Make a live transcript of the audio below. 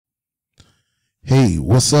Hey,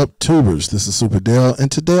 what's up, tubers? This is Superdell,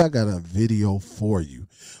 and today I got a video for you.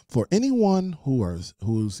 For anyone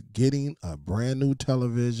who's getting a brand new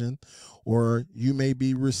television, or you may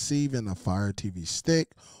be receiving a Fire TV stick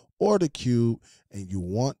or the Cube, and you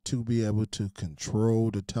want to be able to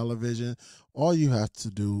control the television, all you have to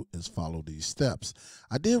do is follow these steps.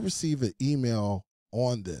 I did receive an email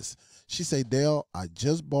on this. She said, Dale, I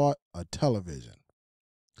just bought a television.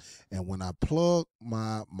 And when I plug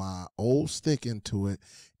my old stick into it,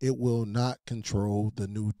 it will not control the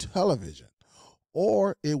new television,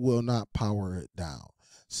 or it will not power it down.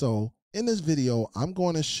 So in this video, I'm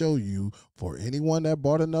going to show you, for anyone that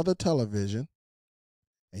bought another television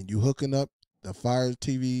and you hooking up the Fire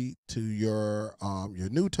TV to your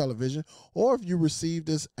new television, or if you received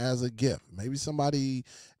this as a gift, maybe somebody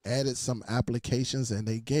added some applications and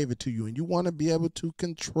they gave it to you, and you want to be able to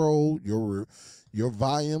control your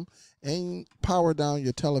volume and power down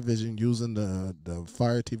your television using the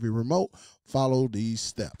Fire TV remote. Follow these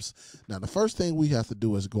steps. Now, the first thing we have to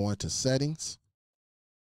do is go into settings.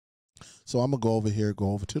 So I'm gonna go over here,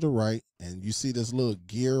 go over to the right, and you see this little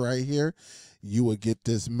gear right here. You will get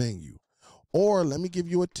this menu. Or let me give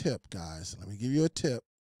you a tip, guys. Let me give you a tip.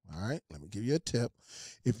 All right, let me give you a tip.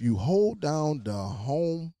 If you hold down the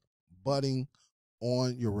home button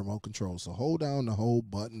on your remote control, so hold down the whole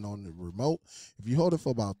button on the remote. If you hold it for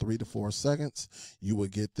about 3 to 4 seconds, you will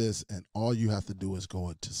get this, and all you have to do is go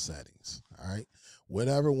into settings. All right,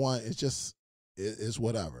 whatever one, it's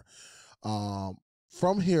whatever.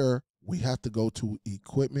 From here, we have to go to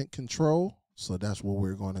equipment control. So that's where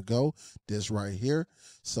we're going to go. This right here,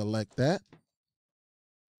 select that.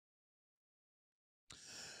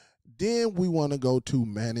 Then we want to go to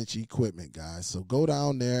manage equipment, guys. So go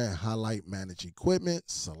down there and highlight manage equipment,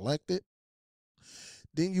 select it.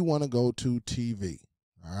 Then you want to go to TV.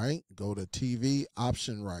 All right, go to TV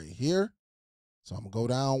option right here. So I'm going to go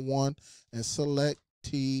down one and select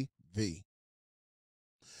TV.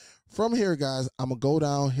 From here, guys, I'm going to go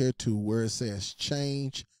down here to where it says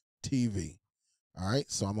change TV. All right,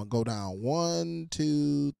 so I'm going to go down 1,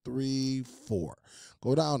 2, 3, 4.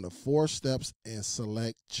 Go down to 4 steps and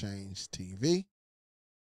select change TV.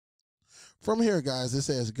 From here, guys, it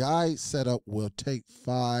says guide setup will take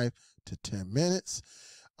 5 to 10 minutes.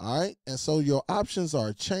 All right, and so your options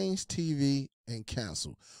are change TV and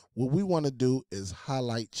cancel. What we want to do is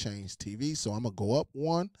highlight change TV. So I'm going to go up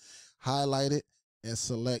one, highlight it, and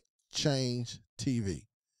select change TV.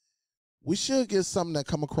 We should get something that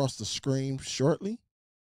come across the screen shortly.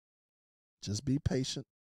 Just be patient.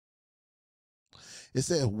 It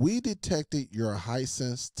says, we detected your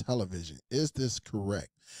Hisense television. Is this correct?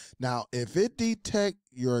 Now, if it detect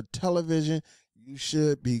your television, you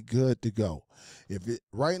should be good to go.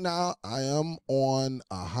 Right now, I am on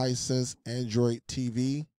a Hisense Android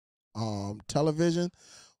TV television,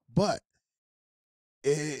 but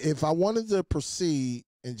if I wanted to proceed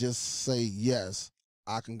and just say yes,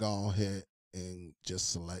 I can go ahead and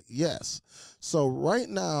just select yes. So right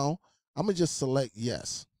now, I'm going to just select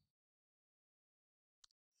yes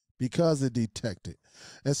because it detected.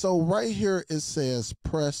 And so right here, it says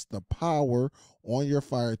press the power on your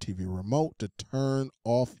Fire TV remote to turn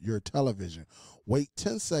off your television. Wait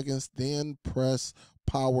 10 seconds, then press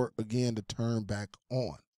power again to turn back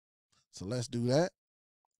on. So let's do that.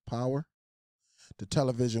 Power. The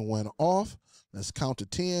television went off. Let's count to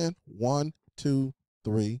 10. 1, 2,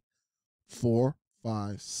 3, 4,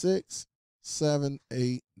 5, 6, 7,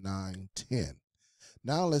 8, 9, 10.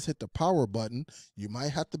 Now let's hit the power button. You might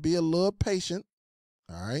have to be a little patient.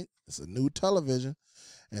 All right, it's a new television,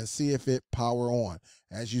 and see if it power on.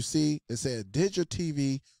 As you see, it said, did your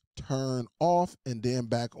TV turn off and then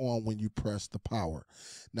back on when you press the power?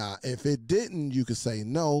 Now, if it didn't, you could say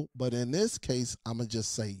no, but in this case, I'm gonna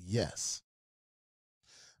just say yes.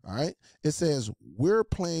 All right, it says we're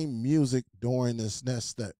playing music during this next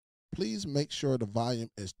step. Please make sure the volume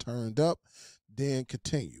is turned up, then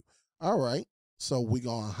continue. All right, so we're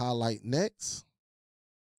going to highlight next.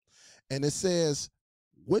 And it says,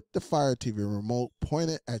 with the Fire TV remote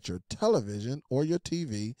pointed at your television or your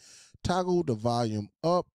TV, toggle the volume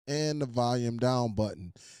up and the volume down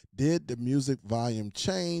button. Did the music volume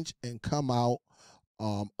change and come out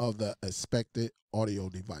of the expected audio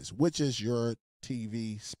device, which is your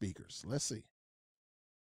TV speakers? Let's see.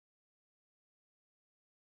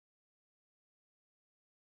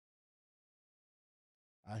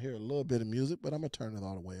 I hear a little bit of music, but I'm going to turn it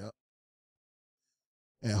all the way up.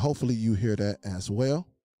 And hopefully you hear that as well.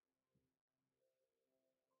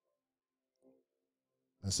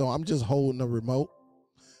 And so I'm just holding the remote.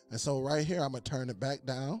 And so right here, I'm going to turn it back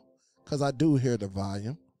down because I do hear the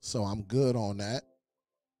volume. So I'm good on that.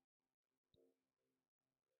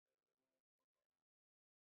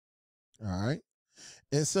 All right.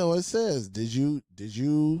 And so it says, did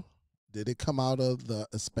it come out of the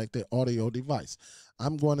expected audio device?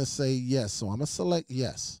 I'm going to say yes. So I'm going to select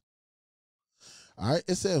yes. All right.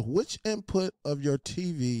 It says, which input of your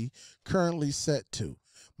TV currently set to?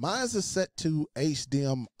 Mine is set to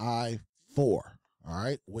HDMI 4. All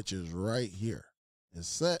right. Which is right here. It's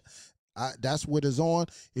set. That's what is on.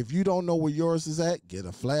 If you don't know where yours is at, get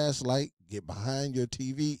a flashlight, get behind your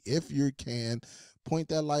TV if you can. Point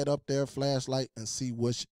that light up there, flashlight, and see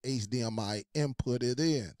which HDMI input it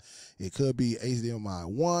in. It could be HDMI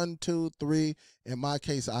 1, 2, 3. In my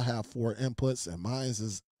case, I have 4 inputs, and mine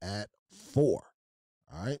is at 4.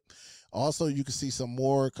 All right. Also, you can see some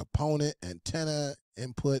more component, antenna,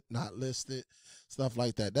 input not listed, stuff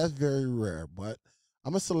like that. That's very rare, but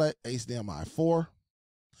I'm going to select HDMI 4.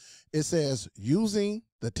 It says, using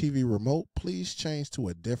the TV remote, please change to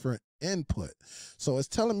a different input. So it's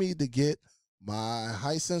telling me to get my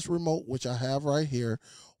Hisense remote, which I have right here.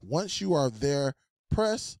 Once you are there,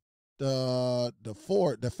 press the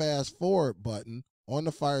fast forward button on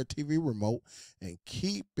the Fire TV remote and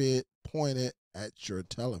keep it pointed at your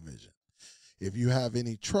television. If you have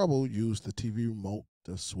any trouble, use the TV remote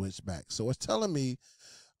to switch back. So it's telling me,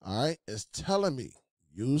 all right, it's telling me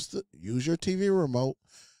use your TV remote.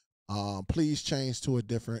 Please change to a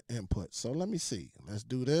different input. So let me see. Let's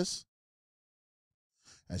do this.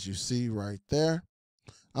 As you see right there,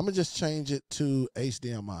 I'm going to just change it to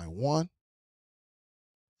HDMI 1.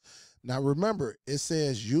 Now remember, it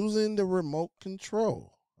says using the remote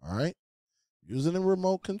control. All right. Using the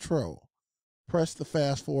remote control. Press the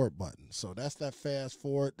fast forward button. So that's that fast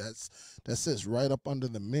forward. That sits right up under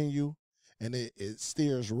the menu, and it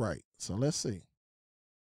steers right. So let's see.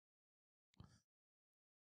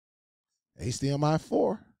 HDMI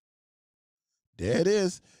 4. There it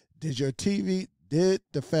is. Did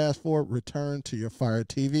the fast forward return to your Fire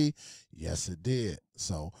TV? Yes, it did.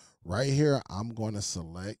 So right here, I'm going to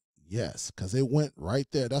select yes, because it went right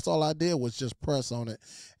there. That's all I did was just press on it,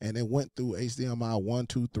 and it went through HDMI 1,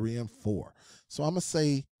 2, 3, and 4. So I'm going to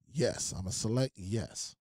say yes. I'm going to select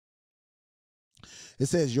yes. It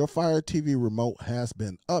says your Fire TV remote has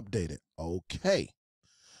been updated. Okay.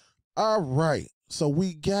 All right. So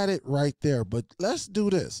we got it right there, but let's do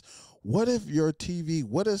this. What if your TV,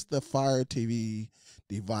 what if the Fire TV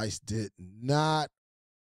device did not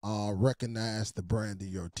recognize the brand of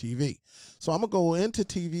your TV? So I'm going to go into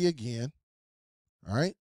TV again. All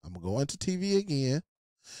right. I'm going to go into TV again.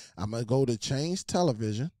 I'm going to go to change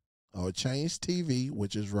television or change TV,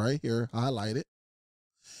 which is right here, highlighted.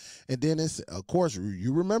 And then it's, of course,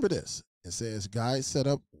 you remember this. It says guide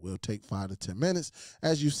setup will take 5 to 10 minutes.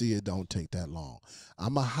 As you see, it don't take that long.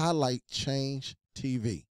 I'm going to highlight change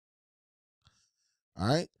TV. All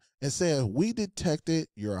right. It says we detected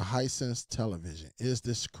your Hisense television. Is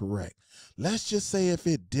this correct? Let's just say if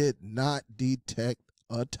it did not detect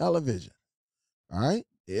a television. All right.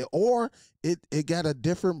 Or it got a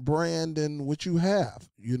different brand than what you have.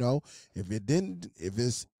 You know, if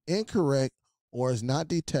it's incorrect or it's not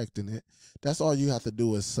detecting it, that's all you have to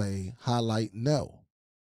do is say highlight no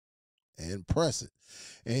and press it.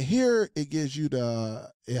 And here it gives you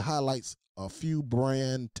it highlights a few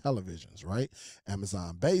brand televisions, right?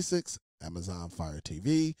 Amazon Basics, Amazon Fire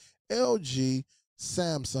TV, LG,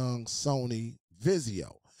 Samsung, Sony,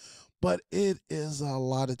 Vizio. But it is a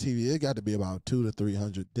lot of TV. It got to be about 200 to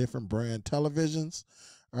 300 different brand televisions,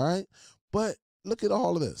 all right? But look at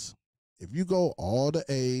all of this. If you go all the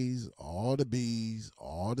A's, all the B's,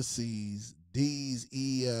 all the C's, D's,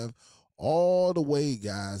 E, F, all the way,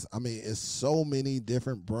 guys, I mean, it's so many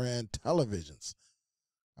different brand televisions,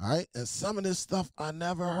 all right? And some of this stuff I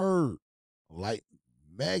never heard, like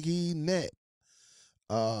Maggie Net,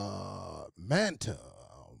 Manta,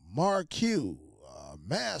 Marque,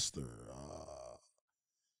 Master,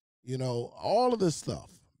 you know, all of this stuff.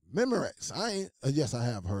 Memorex. Yes, I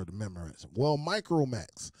have heard of Memorex. Well,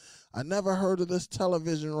 Micromax. I never heard of this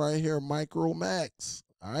television right here, Micromax.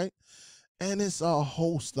 All right. And it's a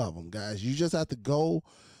host of them, guys. You just have to go,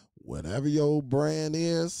 whatever your brand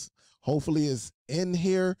is. Hopefully it's in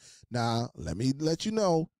here. Now, let me let you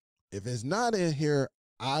know, if it's not in here,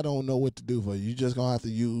 I don't know what to do for you. You're just going to have to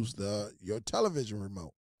use your television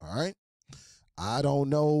remote. All right. I don't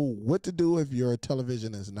know what to do if your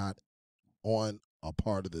television is not on a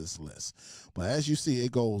part of this list. But as you see,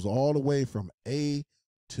 it goes all the way from A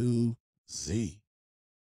to Z.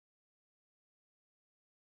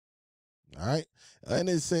 All right. And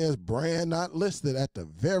it says brand not listed at the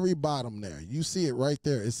very bottom there. You see it right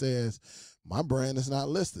there. It says my brand is not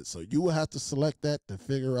listed. So you will have to select that to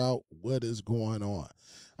figure out what is going on.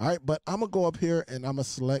 All right. But I'm going to go up here and I'm going to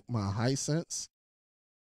select my Hisense.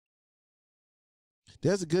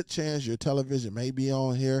 there's a good chance your television may be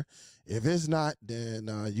on here. If it's not, then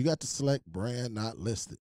you got to select brand not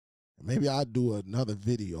listed. Maybe I'll do another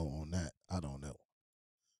video on that. I don't know.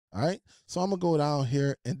 All right, so I'm gonna go down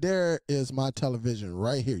here, and there is my television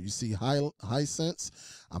right here. You see Hisense.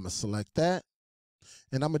 I'm gonna select that,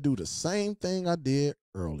 and I'm gonna do the same thing I did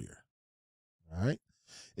earlier. All right,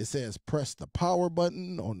 it says press the power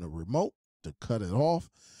button on the remote to cut it off,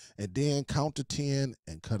 and then count to 10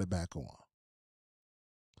 and cut it back on.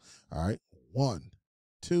 All right, 1,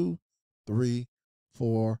 2, 3,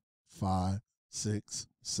 4, 5, 6,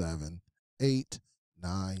 7, 8,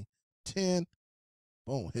 9, 10.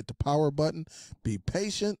 Boom, hit the power button. Be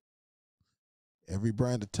patient. Every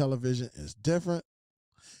brand of television is different.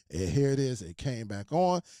 And here it is. It came back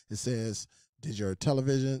on. It says, did your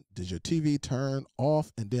TV turn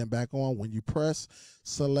off and then back on? When you press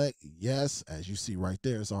select yes, as you see right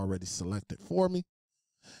there, it's already selected for me.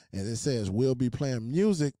 And it says, we'll be playing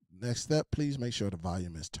music. Next step, please make sure the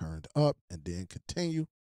volume is turned up and then continue.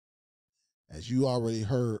 As you already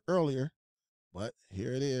heard earlier, but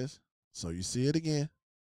here it is. So you see it again.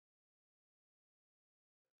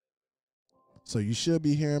 So you should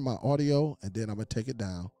be hearing my audio, and then I'm going to take it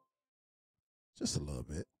down just a little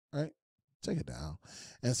bit, right? Take it down.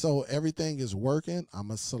 And so everything is working. I'm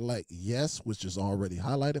going to select yes, which is already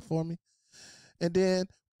highlighted for me. And then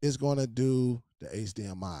it's going to do the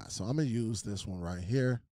HDMI. So I'm going to use this one right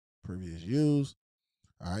here, previous use.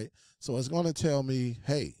 All right. So it's going to tell me,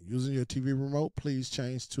 hey, using your TV remote, please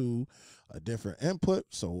change to a different input.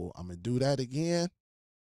 So I'm going to do that again.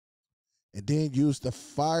 And then use the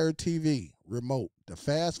Fire TV remote, the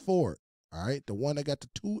fast forward. All right. The one that got the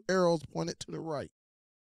 2 arrows pointed to the right.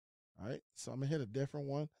 All right. So I'm going to hit a different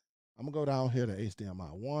one. I'm going to go down here to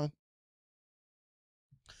HDMI 1.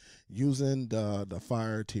 Using the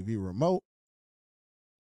Fire TV remote.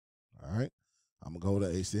 All right. I'm going to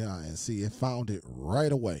go to HDMI and see it found it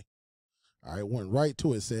right away. All right. Went right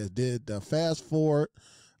to it. It says, did the fast forward,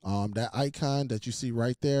 that icon that you see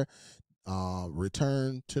right there,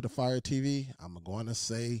 return to the Fire TV? I'm going to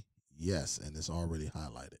say yes, and it's already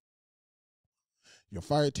highlighted. Your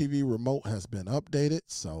Fire TV remote has been updated,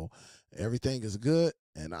 so everything is good,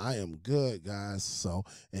 and I am good, guys. So,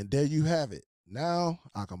 and there you have it. Now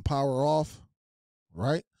I can power off,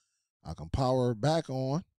 right? I can power back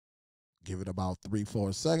on, give it about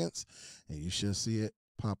 3-4 seconds, and you should see it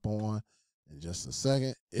pop on in just a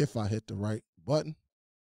second if I hit the right button.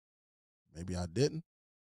 Maybe I didn't.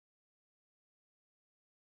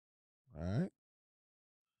 All right.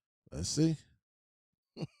 Let's see.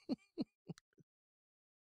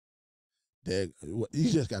 You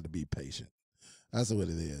just got to be patient. That's what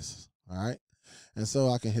it is. All right. And so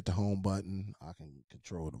I can hit the home button. I can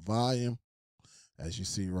control the volume. As you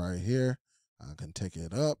see right here, I can take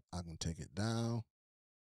it up. I can take it down.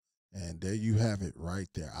 And there you have it right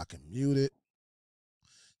there. I can mute it.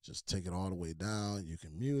 Just take it all the way down. You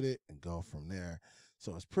can mute it and go from there.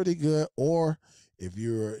 So it's pretty good. Or if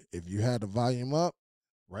you had the volume up,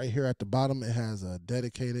 right here at the bottom, it has a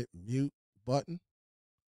dedicated mute button.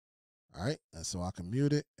 All right. And so I can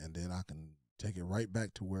mute it, and then I can take it right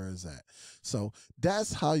back to where it's at. So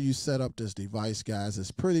that's how you set up this device, guys.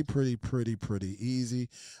 It's pretty easy.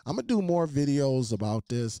 I'm going to do more videos about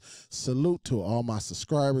this. Salute to all my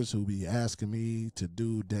subscribers who be asking me to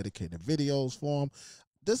do dedicated videos for them.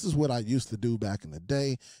 This is what I used to do back in the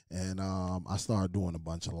day, and I started doing a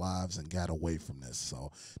bunch of lives and got away from this.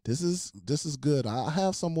 So this is good. I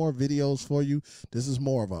have some more videos for you. This is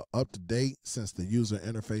more of a up to date since the user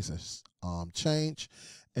interface has changed,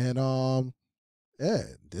 and yeah,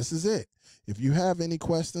 this is it. If you have any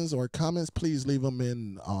questions or comments, please leave them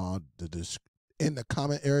in the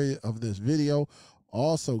comment area of this video.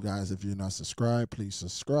 Also, guys, if you're not subscribed, please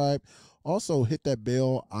subscribe. Also, hit that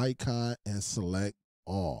bell icon and select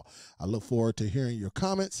all. I look forward to hearing your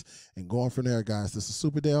comments and going from there, guys. This is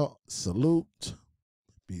Superdell. Salute.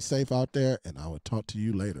 Be safe out there, and I will talk to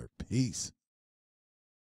you later. Peace.